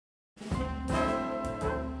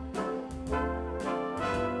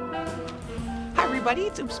everybody,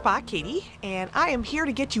 it's Oops Spot Katie, and I am here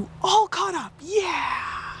to get you all caught up.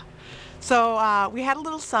 Yeah! So we had a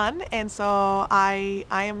little sun, and so I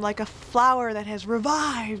am like a flower that has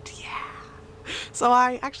revived. Yeah! So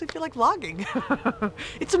I actually feel like vlogging.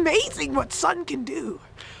 It's amazing what sun can do.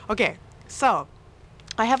 Okay, so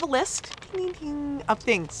I have a list of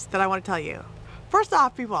things that I want to tell you. First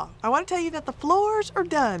off, people, I want to tell you that the floors are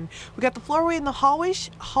done. We got the floorway in the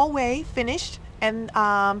hallway finished. And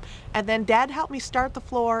then Dad helped me start the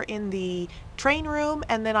floor in the train room,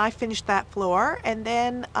 and then I finished that floor, and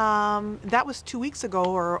then that was 2 weeks ago,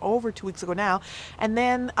 or over 2 weeks ago now. And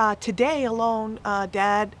then today alone,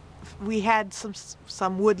 Dad, we had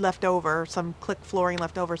some wood left over, some click flooring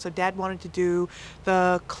left over, so Dad wanted to do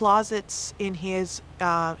the closets in his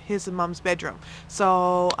and Mom's bedroom.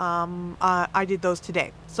 So I did those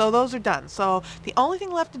today. So those are done. So the only thing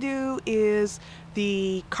left to do is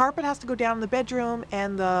the carpet has to go down in the bedroom,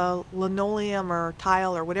 and the linoleum or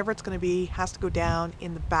tile or whatever it's going to be has to go down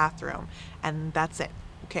in the bathroom, and that's it.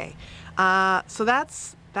 Okay, so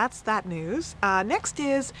that's that news. Next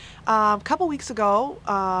is a couple weeks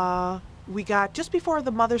ago, we got, just before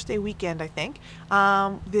the Mother's Day weekend, I think,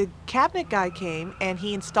 the cabinet guy came and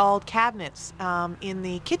he installed cabinets in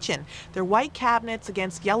the kitchen. They're white cabinets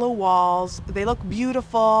against yellow walls. They look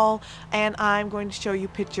beautiful, and I'm going to show you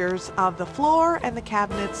pictures of the floor and the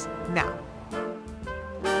cabinets now.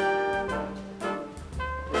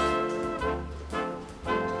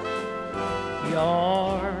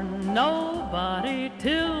 You're nobody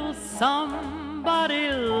till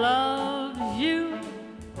somebody loves you.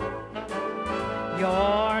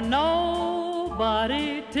 You're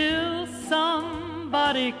nobody till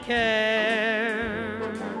somebody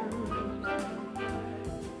cares.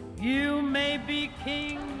 You may be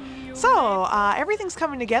king. So everything's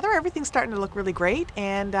coming together. Everything's starting to look really great.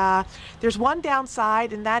 And there's one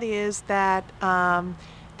downside, and that is that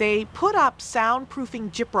they put up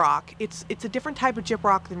soundproofing gyprock. It's a different type of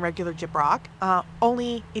gyprock than regular gyprock,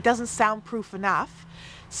 only it doesn't soundproof enough.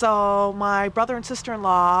 So my brother and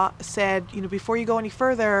sister-in-law said, you know, before you go any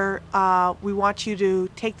further, we want you to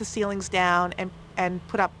take the ceilings down and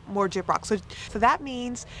put up more gyprock. So that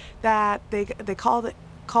means that they called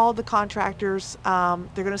the contractors. They're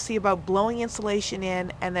going to see about blowing insulation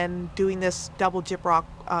in and then doing this double gyprock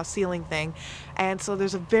ceiling thing. And so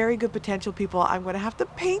there's a very good potential, people, I'm going to have to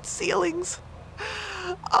paint ceilings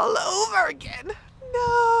all over again.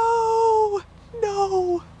 No.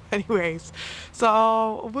 Anyways,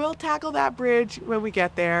 so we'll tackle that bridge when we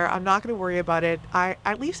get there. I'm not going to worry about it.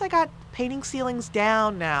 At least I got painting ceilings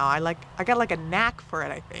down now. I got like a knack for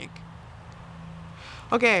it, I think.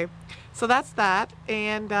 Okay, so that's that.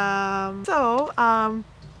 And my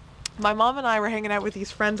mom and I were hanging out with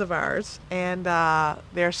these friends of ours, and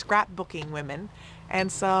they're scrapbooking women,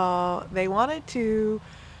 and so they wanted to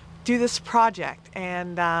do this project,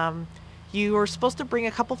 and you are supposed to bring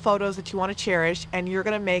a couple photos that you want to cherish, and you're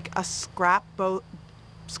going to make a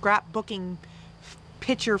scrapbooking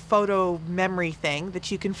picture photo memory thing that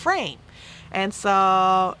you can frame. And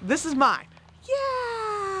so this is mine.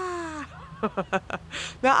 Yeah!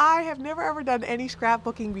 Now, I have never ever done any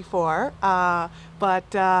scrapbooking before,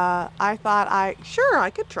 but I thought I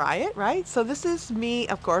could try it, right? So this is me,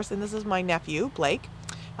 of course, and this is my nephew, Blake.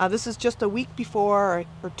 This is just a week before,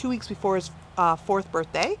 or 2 weeks before his 4th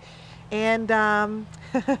birthday. And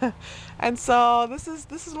and so this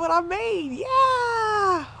is what I made.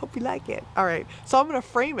 Yeah, hope you like it. All right, so I'm gonna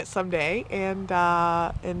frame it someday and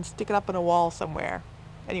stick it up on a wall somewhere.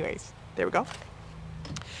 Anyways, there we go.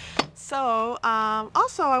 So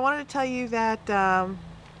also I wanted to tell you that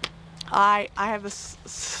I have this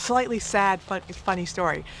slightly sad funny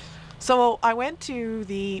story. So I went to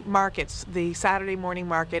the markets, the Saturday morning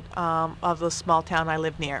market of the small town I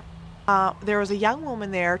live near. There was a young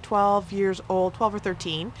woman there, 12 years old, 12 or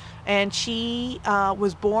 13, and she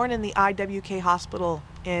was born in the IWK hospital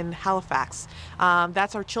in Halifax.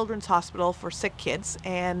 That's our children's hospital for sick kids,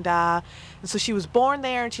 and so she was born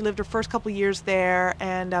there, and she lived her first couple years there,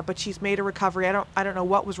 and but she's made a recovery. I don't know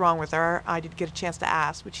what was wrong with her. I didn't get a chance to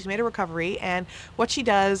ask, but she's made a recovery, and what she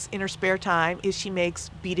does in her spare time is she makes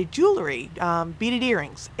beaded jewelry, beaded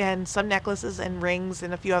earrings, and some necklaces and rings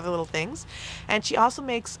and a few other little things. And she also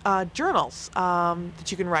makes journals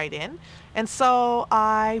that you can write in. And so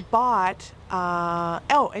I bought,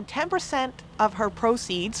 and 10% of her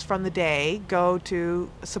proceeds from the day go to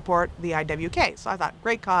support the IWK. So I thought,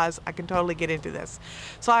 great cause, I can totally get into this.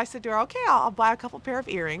 So I said to her, okay, I'll buy a couple pair of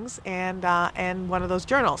earrings and one of those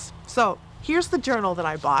journals. So here's the journal that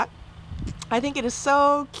I bought. I think it is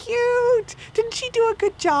so cute. Didn't she do a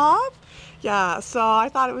good job? Yeah, so I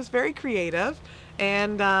thought it was very creative.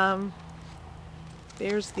 And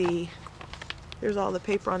There's all the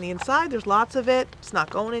paper on the inside. There's lots of it. It's not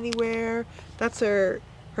going anywhere. That's her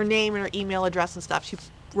name and her email address and stuff. She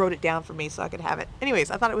wrote it down for me so I could have it. Anyways,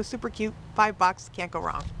 I thought it was super cute. $5, can't go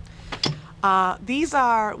wrong. These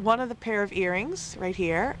are one of the pair of earrings right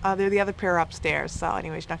here. They're the other pair upstairs. So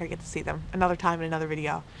anyways, you're not gonna get to see them another time in another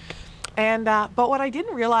video. And but what I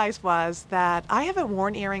didn't realize was that I haven't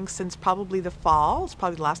worn earrings since probably the fall. It's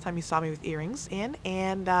probably the last time you saw me with earrings in.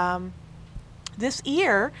 And this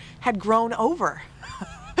ear had grown over.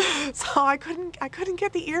 So I couldn't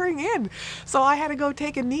get the earring in. So I had to go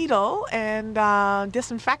take a needle and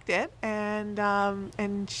disinfect it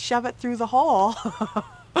and shove it through the hole.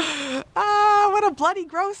 What a bloody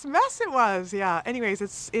gross mess it was. Yeah. Anyways,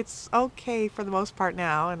 it's okay for the most part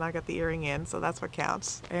now, and I got the earring in, so that's what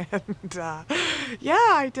counts. And yeah,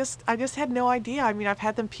 I just had no idea. I mean, I've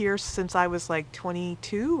had them pierced since I was like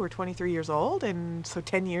 22 or 23 years old, and so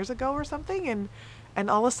 10 years ago or something, and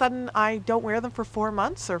all of a sudden I don't wear them for 4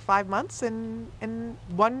 months or 5 months, and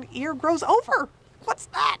one ear grows over. What's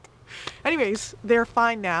that? Anyways, they're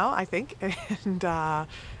fine now, I think, and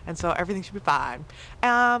so everything should be fine.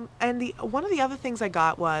 And one of the other things I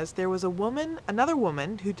got was there was another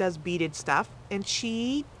woman who does beaded stuff, and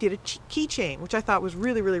she did a keychain, which I thought was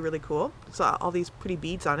really, really, really cool. Saw all these pretty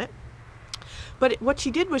beads on it. But what she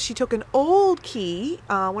did was she took an old key,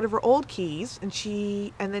 one of her old keys,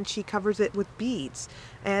 and then she covers it with beads.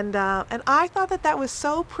 And I thought that was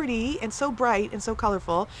so pretty and so bright and so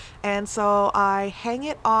colorful. And so I hang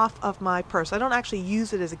it off of my purse. I don't actually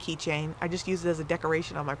use it as a keychain. I just use it as a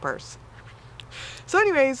decoration on my purse. So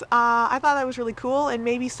anyways, I thought that was really cool, and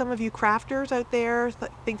maybe some of you crafters out there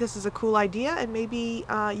think this is a cool idea, and maybe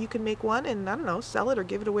you can make one and, I don't know, sell it or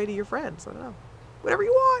give it away to your friends. I don't know. Whatever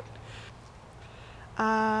you want.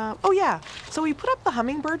 Oh yeah, so we put up the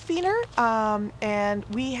hummingbird feeder, and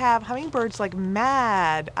we have hummingbirds like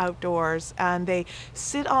mad outdoors, and they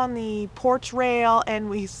sit on the porch rail, and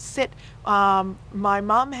we sit, my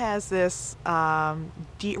mom has this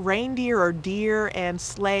reindeer or deer and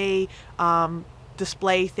sleigh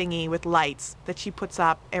display thingy with lights that she puts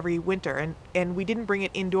up every winter, and we didn't bring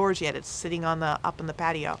it indoors yet. It's sitting on up in the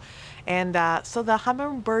patio, and so the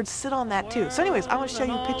hummingbirds sit on that too. So anyways, I want to show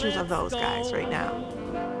you pictures of those guys right now.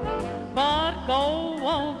 But gold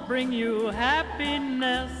won't bring you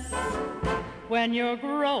happiness when you're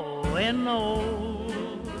growing old.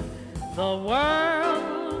 The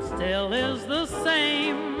world still is the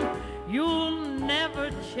same. You'll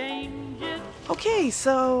never change it. Okay,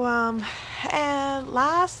 so and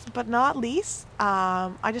last but not least,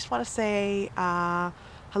 I just want to say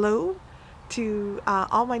hello to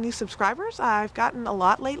all my new subscribers. I've gotten a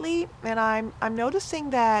lot lately, and I'm noticing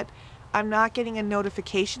that I'm not getting a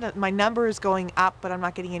notification. My number is going up, but I'm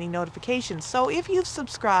not getting any notifications. So if you've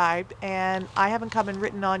subscribed and I haven't come and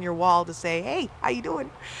written on your wall to say, hey, how you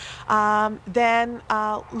doing? Then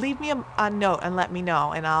leave me a note and let me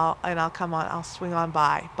know, and I'll come on. I'll swing on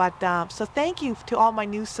by. But so thank you to all my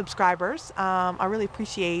new subscribers. I really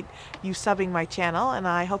appreciate you subbing my channel, and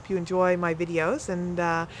I hope you enjoy my videos. And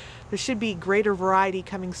there should be greater variety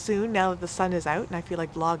coming soon now that the sun is out and I feel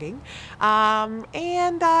like vlogging.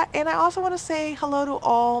 And I also want to say hello to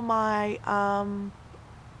all my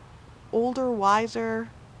older, wiser,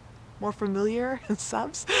 more familiar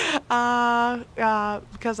subs,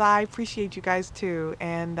 because I appreciate you guys too,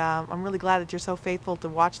 and I'm really glad that you're so faithful to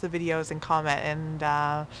watch the videos and comment and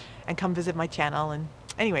come visit my channel. And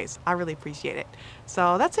anyways, I really appreciate it.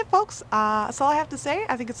 So that's it, folks. That's all I have to say.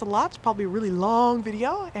 I think it's a lot. It's probably a really long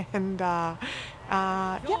video, and yeah,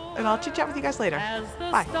 and I'll chit chat with you guys later.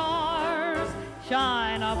 Bye. Stars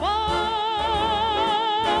shine above,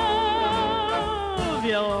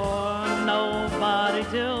 you're nobody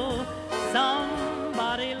till some